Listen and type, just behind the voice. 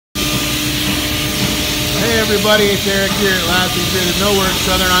everybody, it's Eric here at Lasting Creative Millwork,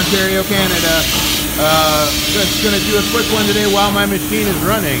 Southern Ontario, Canada. Just going to do a quick one today while my machine is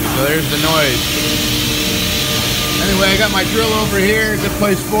running, so there's the noise. Anyway, I got my drill over here, good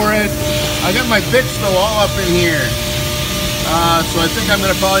place for it. I got my bits though all up in here. So I think I'm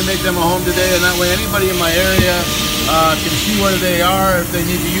going to probably make them a home today, and that way anybody in my area can see where they are if they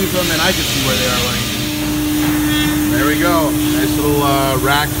need to use them, and I can see where they are running. There we go, nice little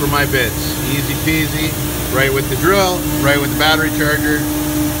rack for my bits. Easy peasy, right with the drill, right with the battery charger,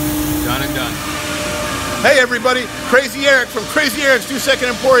 done and done. Hey everybody, Crazy Eric from Crazy Eric's 2-Second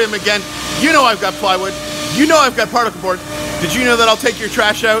Emporium again. You know I've got plywood, you know I've got particle board. Did you know that I'll take your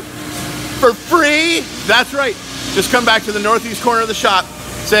trash out for free? That's right, just come back to the northeast corner of the shop,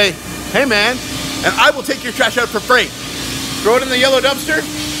 say, hey man, and I will take your trash out for free. Throw it in the yellow dumpster,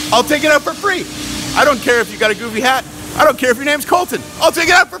 I'll take it out for free. I don't care if you got a goofy hat. I don't care if your name's Colton. I'll take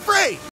it out for free.